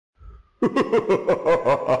Hello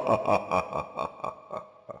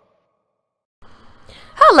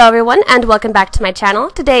everyone and welcome back to my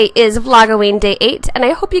channel. Today is Vlogoween Day 8 and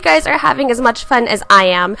I hope you guys are having as much fun as I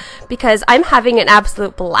am because I'm having an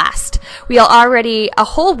absolute blast. We are already a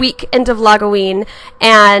whole week into Vlogoween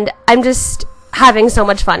and I'm just having so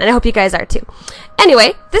much fun and I hope you guys are too.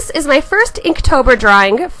 Anyway, this is my first Inktober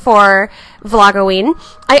drawing for Vlogoween.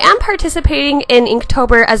 I am participating in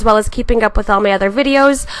Inktober as well as keeping up with all my other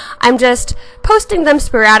videos. I'm just posting them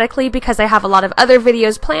sporadically because I have a lot of other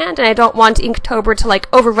videos planned and I don't want Inktober to like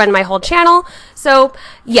overrun my whole channel. So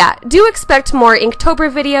yeah, do expect more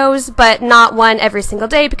Inktober videos, but not one every single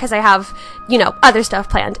day because I have, you know, other stuff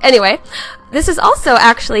planned. Anyway, this is also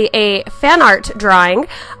actually a fan art drawing.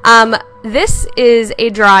 This is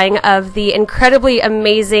a drawing of the incredibly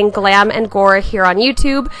amazing Glam and Gore here on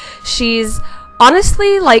YouTube. She's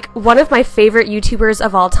honestly like one of my favorite YouTubers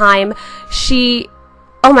of all time.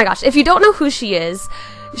 Oh my gosh, if you don't know who she is,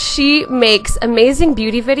 she makes amazing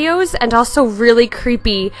beauty videos and also really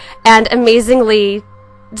creepy and amazingly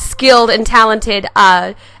skilled and talented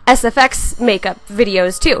SFX makeup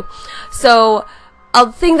videos too. So a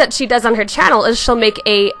thing that she does on her channel is she'll make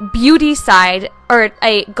a beauty side or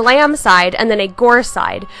a glam side and then a gore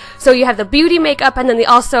side. So you have the beauty makeup and then the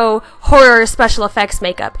also horror special effects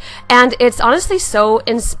makeup. And it's honestly so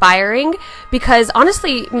inspiring because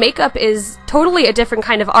honestly makeup is totally a different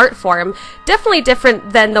kind of art form. Definitely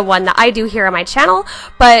different than the one that I do here on my channel,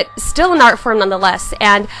 but still an art form nonetheless.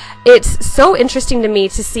 And it's so interesting to me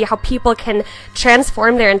to see how people can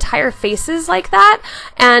transform their entire faces like that.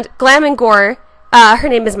 And Glam and Gore, her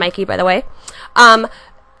name is Mykie, by the way.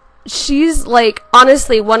 She's like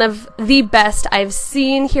honestly one of the best I've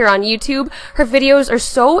seen here on YouTube. Her videos are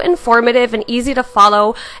so informative and easy to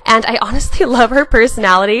follow, and I honestly love her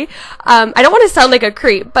personality. I don't want to sound like a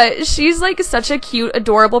creep, but she's like such a cute,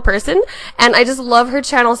 adorable person, and I just love her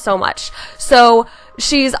channel so much. So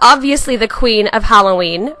she's obviously the queen of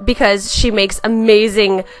Halloween because she makes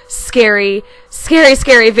amazing, scary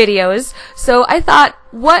videos. So I thought,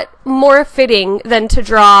 what more fitting than to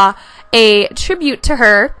draw a tribute to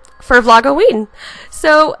her for Vlogoween.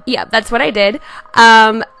 So yeah, that's what I did.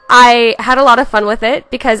 I had a lot of fun with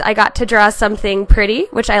it because I got to draw something pretty,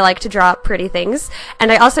 which I like to draw pretty things,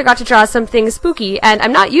 and I also got to draw something spooky, and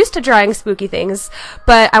I'm not used to drawing spooky things,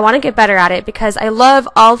 but I want to get better at it because I love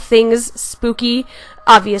all things spooky,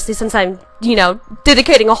 obviously, since I'm, you know,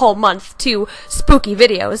 dedicating a whole month to spooky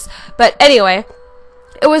videos. But anyway,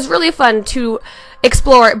 it was really fun to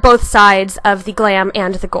explore both sides of the glam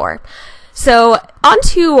and the gore. So on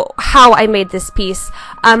to how I made this piece.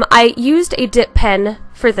 I used a dip pen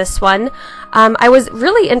for this one. I was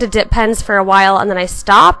really into dip pens for a while and then I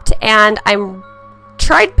stopped and I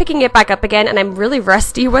tried picking it back up again and I'm really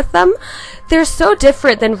rusty with them. They're so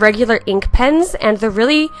different than regular ink pens and they're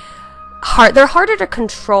really hard. They're harder to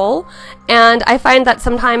control, and I find that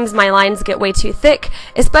sometimes my lines get way too thick,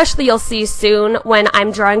 especially you'll see soon when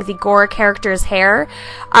I'm drawing the Gore character's hair.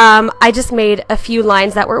 I just made a few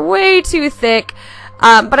lines that were way too thick,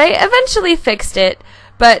 but I eventually fixed it.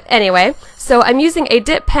 But anyway, so I'm using a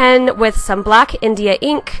dip pen with some black India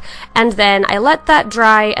ink, and then I let that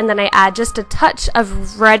dry, and then I add just a touch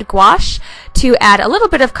of red gouache to add a little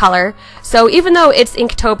bit of color. So even though it's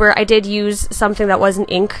Inktober, I did use something that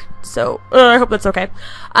wasn't ink, so I hope that's okay.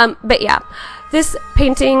 But yeah, this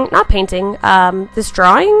this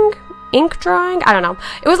drawing, ink drawing, I don't know.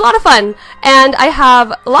 It was a lot of fun, and I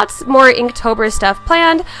have lots more Inktober stuff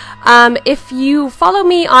planned. If you follow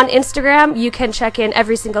me on Instagram, you can check in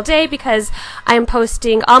every single day because I am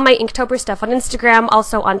posting all my Inktober stuff on Instagram,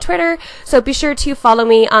 also on Twitter, so be sure to follow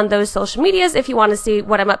me on those social medias if you want to see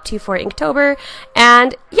what I'm up to for Inktober.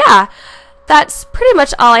 And yeah, that's pretty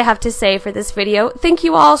much all I have to say for this video. Thank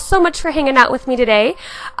you all so much for hanging out with me today.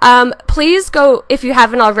 Please go, if you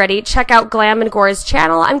haven't already, check out Glam and Gore's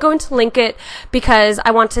channel. I'm going to link it because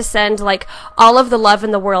I want to send like all of the love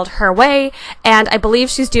in the world her way, and I believe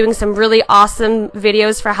she's doing some really awesome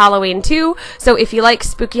videos for Halloween too. So if you like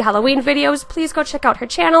spooky Halloween videos, please go check out her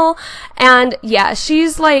channel. And yeah,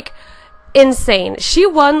 she's like insane. She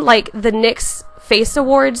won like the NYX Face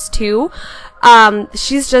Awards too.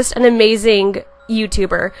 She's just an amazing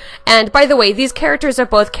YouTuber. And by the way, these characters are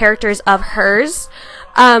both characters of hers.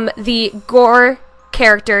 The Gore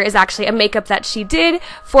character is actually a makeup that she did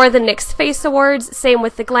for the NYX Face Awards. Same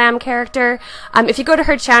with the Glam character. If you go to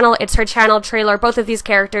her channel, it's her channel trailer. Both of these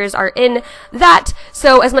characters are in that.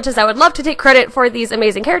 So as much as I would love to take credit for these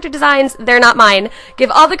amazing character designs, they're not mine. Give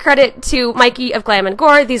all the credit to Mykie of Glam and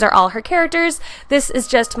Gore. These are all her characters. This is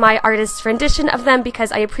just my artist's rendition of them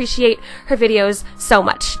because I appreciate her videos so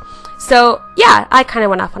much. So yeah, I kind of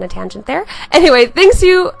went off on a tangent there. Anyway, thank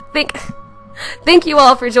you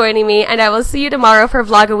all for joining me, and I will see you tomorrow for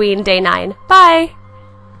Vlogoween Day 9. Bye!